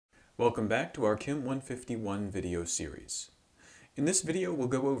Welcome back to our Chem 151 video series. In this video we'll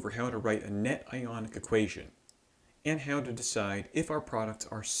go over how to write a net ionic equation and how to decide if our products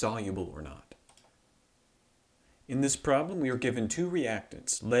are soluble or not. In this problem we are given two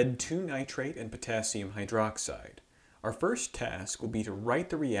reactants, lead 2 nitrate and potassium hydroxide. Our first task will be to write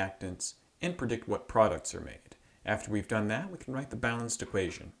the reactants and predict what products are made. After we've done that, we can write the balanced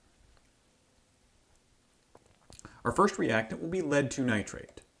equation. Our first reactant will be lead 2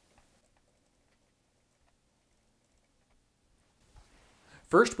 nitrate.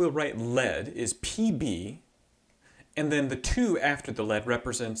 First we'll write lead is Pb, and then the 2 after the lead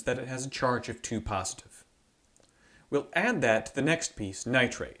represents that it has a charge of 2 positive. We'll add that to the next piece,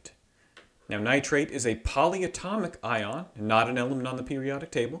 nitrate. Now nitrate is a polyatomic ion, not an element on the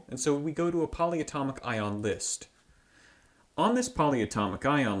periodic table, and so we go to a polyatomic ion list. On this polyatomic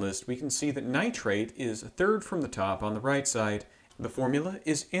ion list, we can see that nitrate is a third from the top on the right side. The formula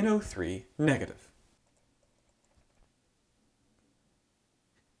is NO3 negative.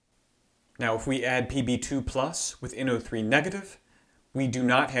 Now, if we add Pb2 plus with NO3 negative, we do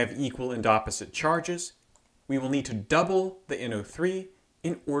not have equal and opposite charges. We will need to double the NO3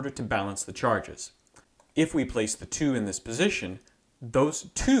 in order to balance the charges. If we place the 2 in this position,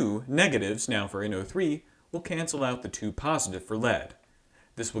 those 2 negatives now for NO3 will cancel out the 2 positive for lead.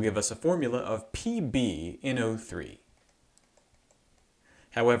 This will give us a formula of PbNO3.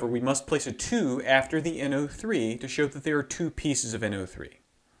 However, we must place a 2 after the NO3 to show that there are 2 pieces of NO3.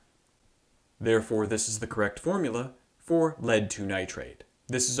 Therefore, this is the correct formula for lead 2 nitrate.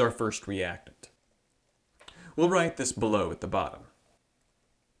 This is our first reactant. We'll write this below at the bottom.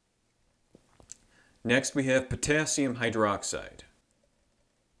 Next, we have potassium hydroxide.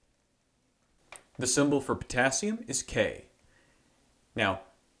 The symbol for potassium is K. Now,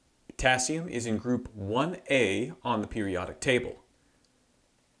 potassium is in group 1A on the periodic table.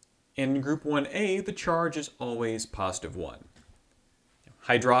 In group 1A, the charge is always positive 1.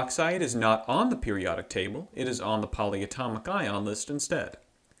 Hydroxide is not on the periodic table, it is on the polyatomic ion list instead.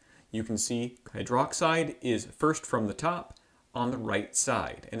 You can see hydroxide is first from the top on the right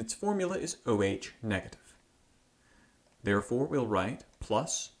side, and its formula is OH negative. Therefore, we'll write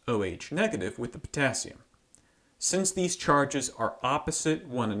plus OH negative with the potassium. Since these charges are opposite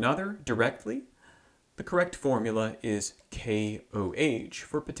one another directly, the correct formula is KOH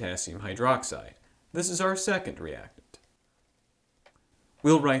for potassium hydroxide. This is our second reactant.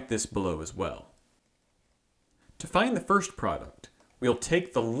 We'll write this below as well. To find the first product, we'll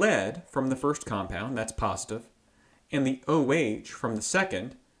take the lead from the first compound, that's positive, and the OH from the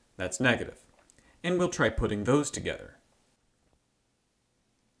second, that's negative. And we'll try putting those together.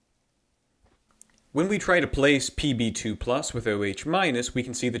 When we try to place Pb2 plus with OH minus, we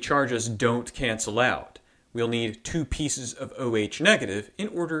can see the charges don't cancel out. We'll need 2 pieces of OH negative in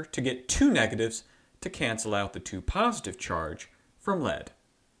order to get 2 negatives to cancel out the 2 positive charge from lead.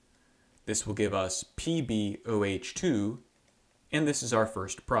 This will give us PbOH2, and this is our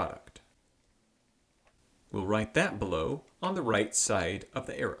first product. We'll write that below on the right side of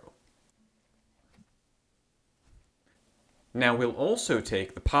the arrow. Now we'll also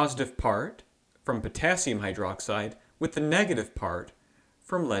take the positive part from potassium hydroxide with the negative part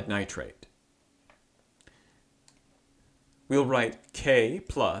from lead nitrate. We'll write K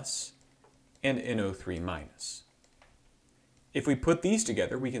plus and NO3 minus. If we put these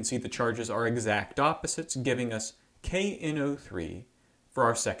together, we can see the charges are exact opposites, giving us KNO3 for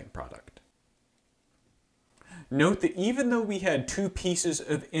our second product. Note that even though we had 2 pieces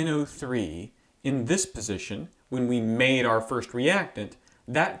of NO3 in this position when we made our first reactant,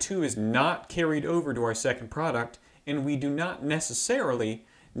 that 2 is not carried over to our second product, and we do not necessarily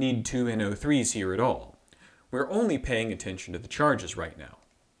need 2 NO3s here at all. We're only paying attention to the charges right now.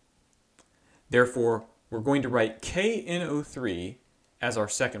 Therefore, we're going to write KNO3 as our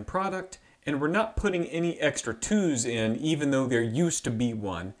second product, and we're not putting any extra 2's in, even though there used to be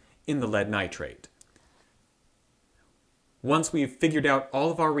one in the lead nitrate. Once we've figured out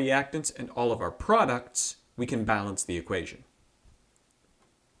all of our reactants and all of our products, we can balance the equation.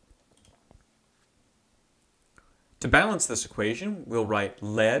 To balance this equation, we'll write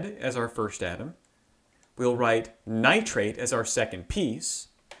lead as our first atom, we'll write nitrate as our second piece,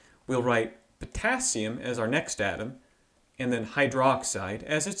 we'll write potassium as our next atom, and then hydroxide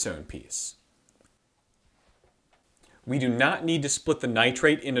as its own piece. We do not need to split the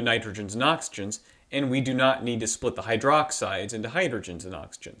nitrate into nitrogens and oxygens, and we do not need to split the hydroxides into hydrogens and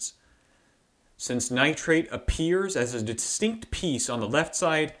oxygens. Since nitrate appears as a distinct piece on the left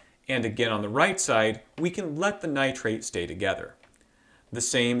side and again on the right side, we can let the nitrate stay together. The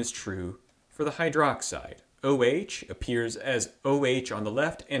same is true for the hydroxide. OH appears as OH on the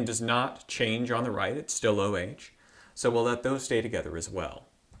left and does not change on the right. It's still OH. So we'll let those stay together as well.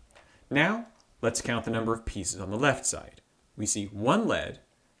 Now, let's count the number of pieces on the left side. We see 1 lead,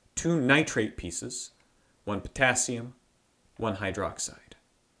 2 nitrate pieces, 1 potassium, 1 hydroxide.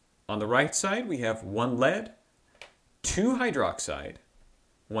 On the right side, we have 1 lead, 2 hydroxide,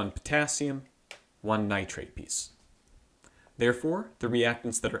 1 potassium, 1 nitrate piece. Therefore, the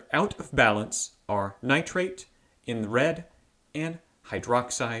reactants that are out of balance are nitrate in red and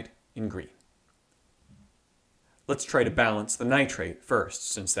hydroxide in green. Let's try to balance the nitrate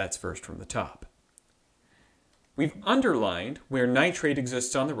first, since that's first from the top. We've underlined where nitrate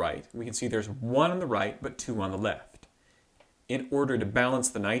exists on the right. We can see there's 1 on the right, but 2 on the left. In order to balance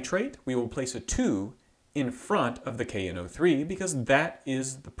the nitrate, we will place a 2 in front of the KNO3 because that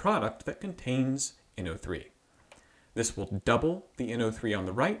is the product that contains NO3. This will double the NO3 on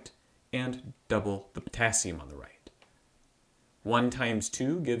the right and double the potassium on the right. 1 times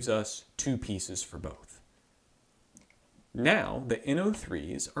 2 gives us 2 pieces for both. Now the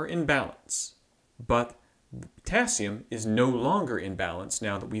NO3s are in balance, but the potassium is no longer in balance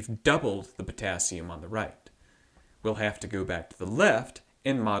now that we've doubled the potassium on the right. We'll have to go back to the left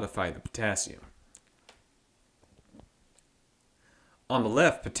and modify the potassium. On the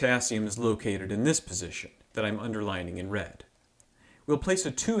left, potassium is located in this position that I'm underlining in red. We'll place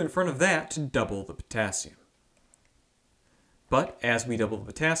a 2 in front of that to double the potassium. But as we double the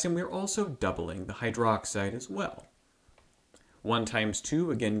potassium, we're also doubling the hydroxide as well. 1 times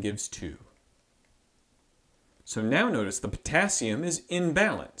 2 again gives 2. So now notice the potassium is in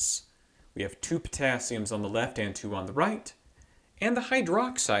balance. We have 2 potassiums on the left and 2 on the right. And the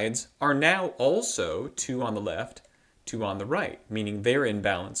hydroxides are now also 2 on the left, 2 on the right, meaning they're in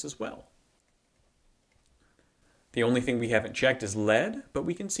balance as well. The only thing we haven't checked is lead, but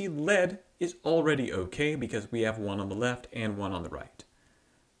we can see lead is already okay because we have 1 on the left and 1 on the right.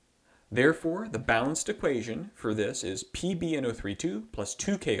 Therefore, the balanced equation for this is PbNO32 plus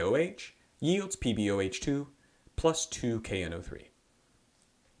 2KOH yields PbOH2 plus 2KNO3.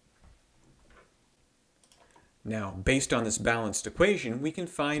 Now, based on this balanced equation, we can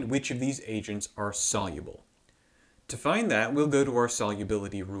find which of these agents are soluble. To find that, we'll go to our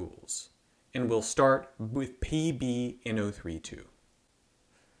solubility rules, and we'll start with PbNO32.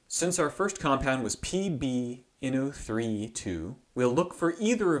 Since our first compound was PbNO32, we'll look for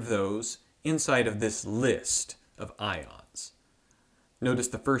either of those inside of this list of ions. Notice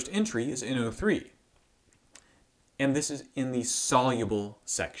the first entry is NO3, and this is in the soluble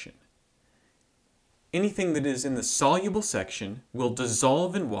section. Anything that is in the soluble section will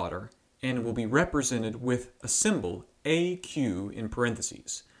dissolve in water and will be represented with a symbol AQ in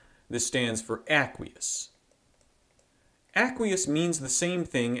parentheses. This stands for aqueous. Aqueous means the same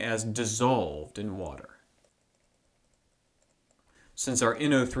thing as dissolved in water. Since our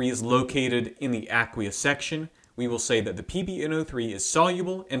NO3 is located in the aqueous section, we will say that the PbNO3 is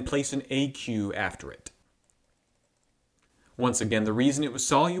soluble and place an AQ after it. Once again, the reason it was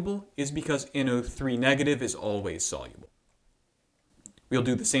soluble is because NO3 negative is always soluble. We'll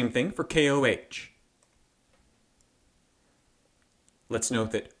do the same thing for KOH. Let's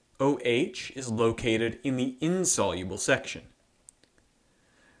note that OH is located in the insoluble section.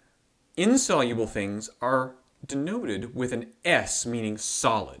 Insoluble things are denoted with an S, meaning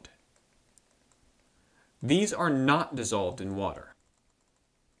solid. These are not dissolved in water.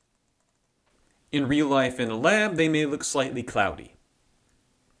 In real life in a lab, they may look slightly cloudy.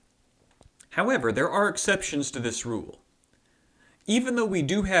 However, there are exceptions to this rule. Even though we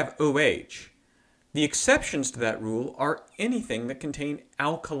do have OH, the exceptions to that rule are anything that contain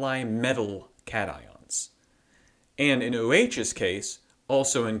alkali metal cations. And in OH's case,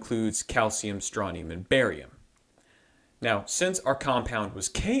 also includes calcium, strontium, and barium. Now, since our compound was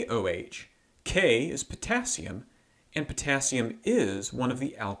KOH, K is potassium, and potassium is one of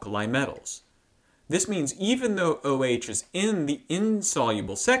the alkali metals. This means even though OH is in the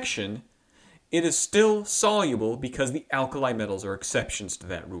insoluble section, it is still soluble because the alkali metals are exceptions to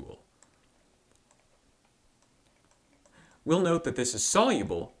that rule. We'll note that this is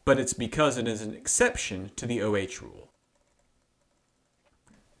soluble, but it's because it is an exception to the OH rule.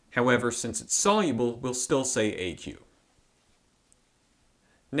 However, since it's soluble, we'll still say AQ.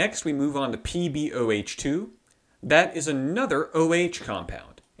 Next, we move on to PbOH2. That is another OH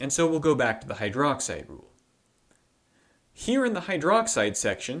compound, and so we'll go back to the hydroxide rule. Here in the hydroxide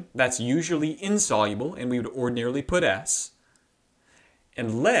section, that's usually insoluble, and we would ordinarily put S.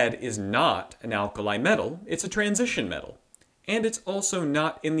 And lead is not an alkali metal, it's a transition metal. And it's also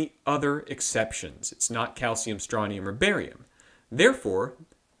not in the other exceptions. It's not calcium, strontium, or barium. Therefore,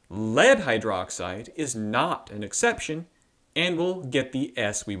 lead hydroxide is not an exception, and we'll get the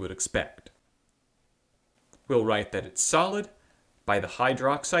S we would expect. We'll write that it's solid by the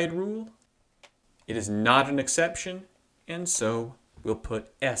hydroxide rule. It is not an exception, and so we'll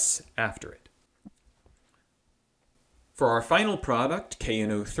put S after it. For our final product,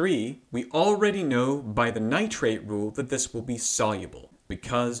 KNO3, we already know by the nitrate rule that this will be soluble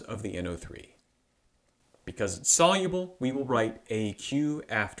because of the NO3. Because it's soluble, we will write AQ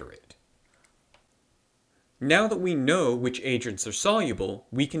after it. Now that we know which agents are soluble,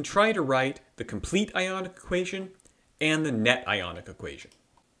 we can try to write the complete ionic equation and the net ionic equation.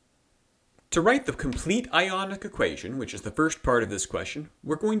 To write the complete ionic equation, which is the first part of this question,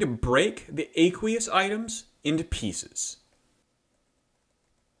 we're going to break the aqueous items into pieces.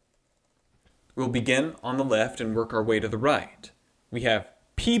 We'll begin on the left and work our way to the right. We have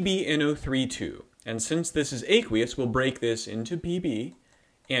PbNO32, and since this is aqueous, we'll break this into Pb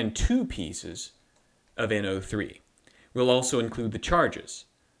and 2 pieces of NO3. We'll also include the charges.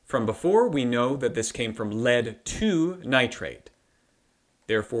 From before, we know that this came from lead 2 nitrate.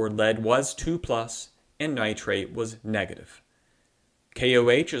 Therefore, lead was 2 plus and nitrate was negative.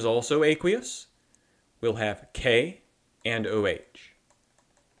 KOH is also aqueous. We'll have K and OH.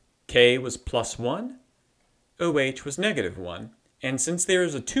 K was plus 1, OH was negative 1, and since there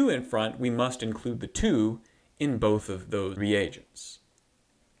is a 2 in front, we must include the 2 in both of those reagents.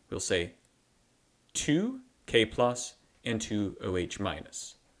 We'll say 2 K plus and 2 OH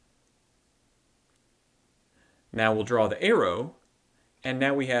minus. Now we'll draw the arrow, and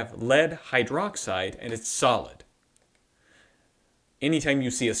now we have lead hydroxide, and it's solid. Anytime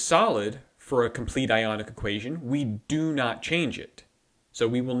you see a solid for a complete ionic equation, we do not change it. So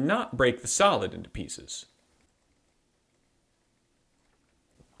we will not break the solid into pieces.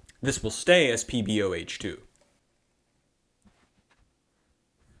 This will stay as PbOH2.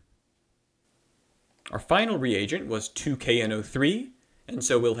 Our final reagent was 2KNO3, and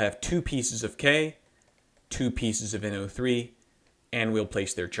so we'll have 2 pieces of K, 2 pieces of NO3, and we'll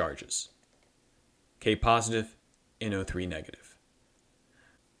place their charges. K positive, NO3 negative.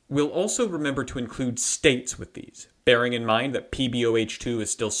 We'll also remember to include states with these, bearing in mind that PbOH2 is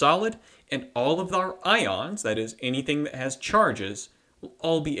still solid, and all of our ions, that is, anything that has charges, will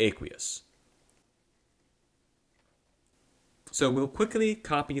all be aqueous. So we'll quickly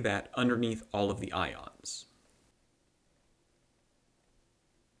copy that underneath all of the ions.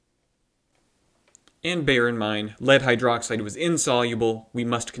 And bear in mind, lead hydroxide was insoluble. We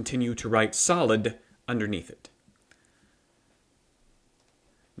must continue to write solid underneath it.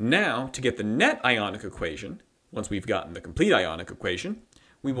 Now, to get the net ionic equation, once we've gotten the complete ionic equation,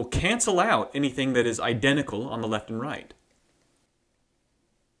 we will cancel out anything that is identical on the left and right.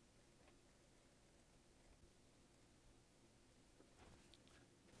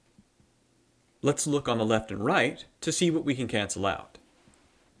 Let's look on the left and right to see what we can cancel out.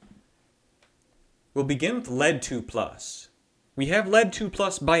 We'll begin with lead 2 plus. We have lead 2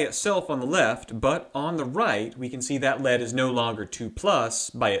 plus by itself on the left, but on the right we can see that lead is no longer 2 plus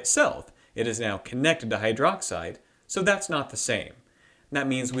by itself. It is now connected to hydroxide, so that's not the same. That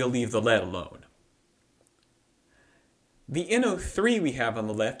means we'll leave the lead alone. The NO3 we have on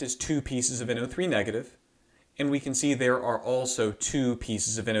the left is 2 pieces of NO3 negative, and we can see there are also 2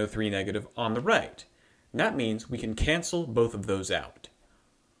 pieces of NO3 negative on the right. That means we can cancel both of those out.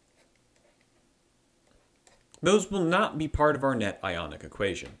 Those will not be part of our net ionic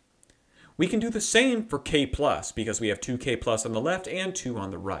equation. We can do the same for K plus because we have 2K plus on the left and 2 on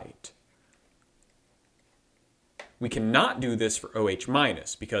the right. We cannot do this for OH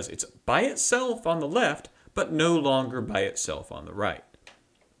minus because it's by itself on the left but no longer by itself on the right.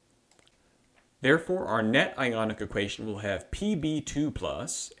 Therefore, our net ionic equation will have Pb2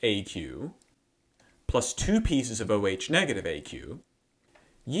 plus AQ plus 2 pieces of OH negative AQ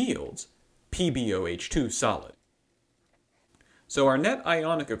yields PbOH2 solid. So our net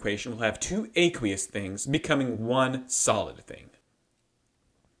ionic equation will have 2 aqueous things becoming 1 solid thing.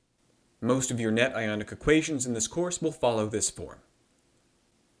 Most of your net ionic equations in this course will follow this form.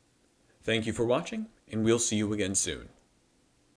 Thank you for watching, and we'll see you again soon.